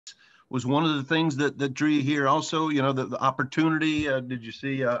was one of the things that drew you here. Also, the opportunity. Did you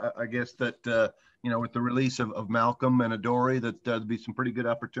see? I guess that with the release of Malcolm and Adoree, that there'd be some pretty good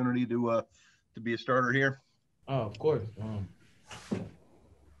opportunity to be a starter here. Oh, of course.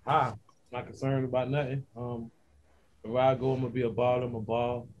 I'm not concerned about nothing. Where I go, I'm gonna be a baller. I'm a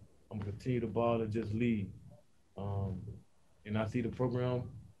ball. I'm gonna continue to ball and just lead. And I see the program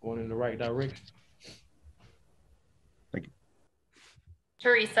going in the right direction. Thank you.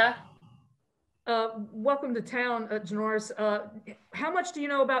 Teresa. Welcome to town, Janoris. How much do you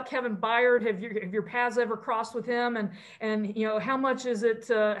know about Kevin Byard? Have your paths ever crossed with him? And how much is it?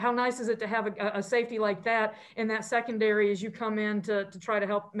 How nice is it to have a safety like that in that secondary as you come in to try to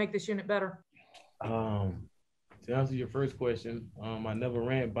help make this unit better? To answer your first question, I never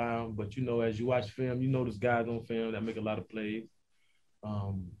ran by him, but as you watch film, there's guys on film that make a lot of plays.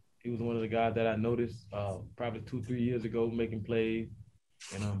 He was one of the guys that I noticed probably 2-3 years ago making plays.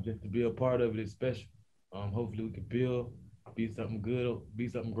 And just to be a part of it is special. Hopefully we can build, be something good, be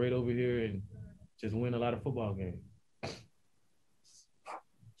something great over here, and just win a lot of football games.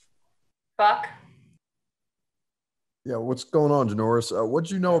 Buck? Yeah, what's going on, Janoris? What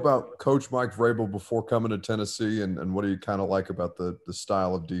do you know about Coach Mike Vrabel before coming to Tennessee, and what do you kind of like about the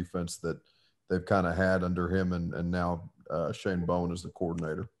style of defense that they've kind of had under him and now Shane Bowen as the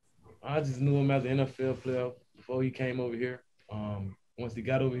coordinator? I just knew him as an NFL player before he came over here. Once he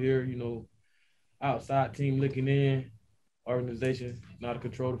got over here, outside team looking in, organization, know how to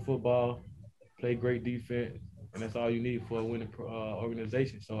control the football, play great defense, and that's all you need for a winning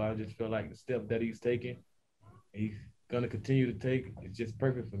organization. So I just feel like the step that he's taking, he's going to continue to take, it's just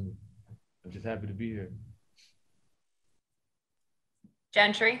perfect for me. I'm just happy to be here.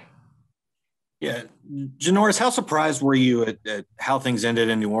 Gentry? Yeah. Janoris, how surprised were you at how things ended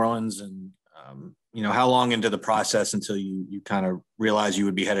in New Orleans, and how long into the process until you kind of realized you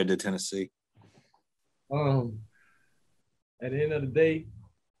would be headed to Tennessee? At the end of the day,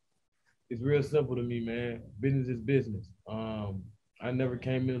 it's real simple to me, man. Business is business. I never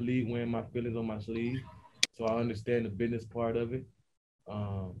came in the league wearing my feelings on my sleeve, so I understand the business part of it.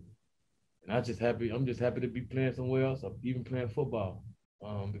 And I'm just happy to be playing somewhere else, or even playing football,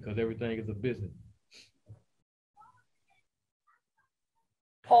 because everything is a business.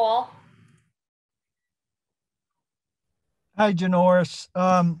 Paul? Hi, Janoris.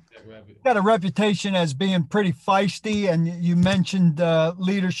 Got a reputation as being pretty feisty, and you mentioned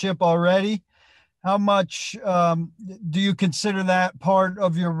leadership already. How much do you consider that part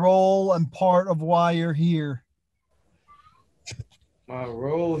of your role and part of why you're here? My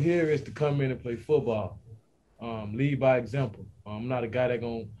role here is to come in and play football, lead by example. I'm not a guy that's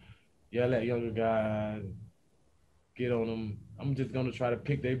going to yell at younger guys, get on them. I'm just going to try to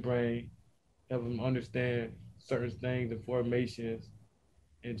pick their brain, help them understand certain things and formations,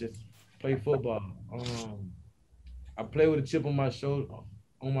 and just play football. I play with a chip on my shoulder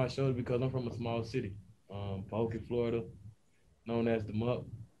because I'm from a small city, Pahokee, Florida, known as the Muck,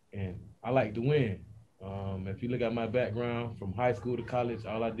 and I like to win. If you look at my background from high school to college,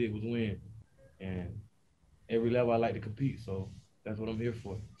 all I did was win, and every level I like to compete. So that's what I'm here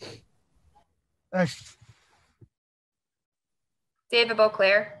for. Thanks. David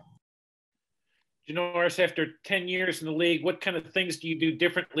Beauclair? Janoris, after 10 years in the league, what kind of things do you do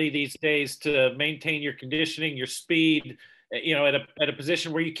differently these days to maintain your conditioning, your speed, at a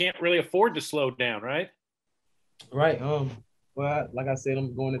position where you can't really afford to slow down, right? Right. Well, like I said,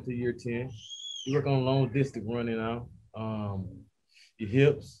 I'm going into year 10. You work on long distance running now. Your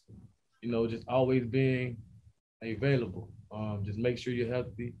hips, just always being available. Just make sure you're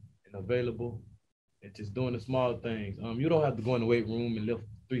healthy and available, and just doing the small things. You don't have to go in the weight room and lift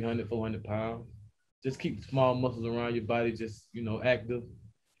 300, 400 pounds. Just keep small muscles around your body, just, active,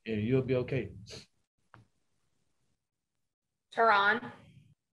 and you'll be okay. Teron?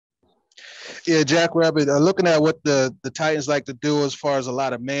 Yeah, Jack Rabbit, looking at what the Titans like to do as far as a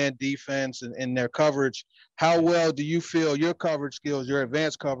lot of man defense and their coverage, how well do you feel your coverage skills, your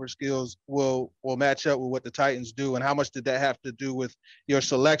advanced coverage skills will match up with what the Titans do, and how much did that have to do with your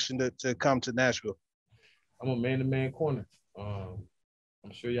selection to come to Nashville? I'm a man-to-man corner.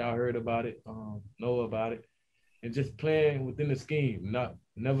 I'm sure y'all heard about it, know about it, and just playing within the scheme.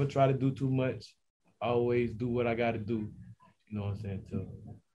 Never try to do too much. Always do what I got to do. You know what I'm saying? To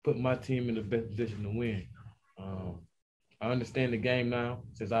put my team in the best position to win. I understand the game now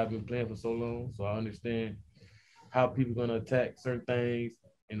since I've been playing for so long, so I understand how people are gonna attack certain things,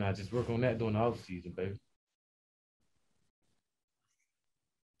 and I just work on that during the off season, baby.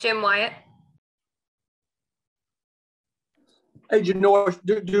 Jim Wyatt? Hey, Janoris,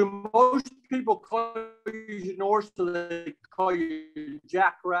 do most people call you Janoris, so they call you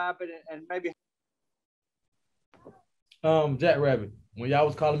Jack Rabbit, and maybe? Jack Rabbit. When y'all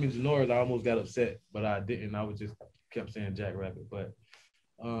was calling me Janoris, I almost got upset, but I didn't. I was just kept saying Jack Rabbit. But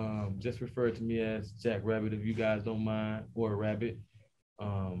just refer to me as Jack Rabbit if you guys don't mind, or Rabbit.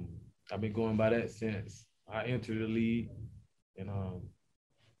 I've been going by that since I entered the league, and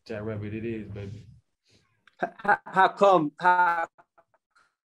Jack Rabbit it is, baby. How come?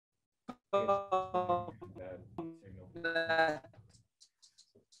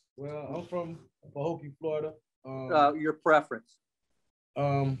 Well, I'm from Pahokee, Florida. Your preference?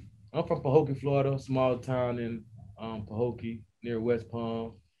 I'm from Pahokee, Florida, small town in Pahokee near West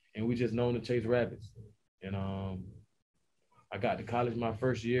Palm, and we just known to chase rabbits. And I got to college my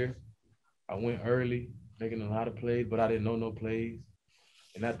first year. I went early, making a lot of plays, but I didn't know no plays.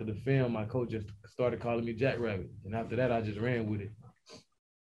 And after the film, my coach just started calling me Jack Rabbit. And after that, I just ran with it.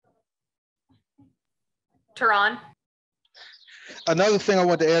 Teron. Another thing I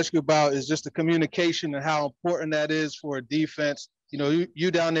want to ask you about is just the communication and how important that is for a defense. You know,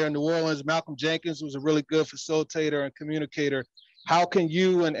 you down there in New Orleans, Malcolm Jenkins was a really good facilitator and communicator. How can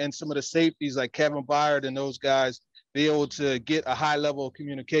you and some of the safeties like Kevin Byard and those guys be able to get a high level of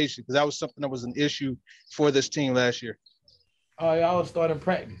communication? Because that was something that was an issue for this team last year. I always start in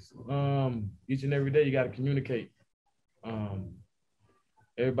practice. Each and every day you got to communicate.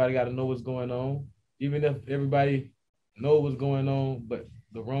 Everybody got to know what's going on. Even if everybody know what's going on, but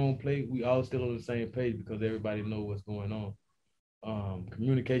the wrong play, we all still on the same page because everybody know what's going on.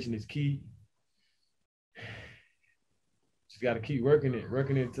 Communication is key. Just got to keep working it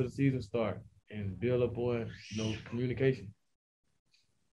until the season start and build up on, communication.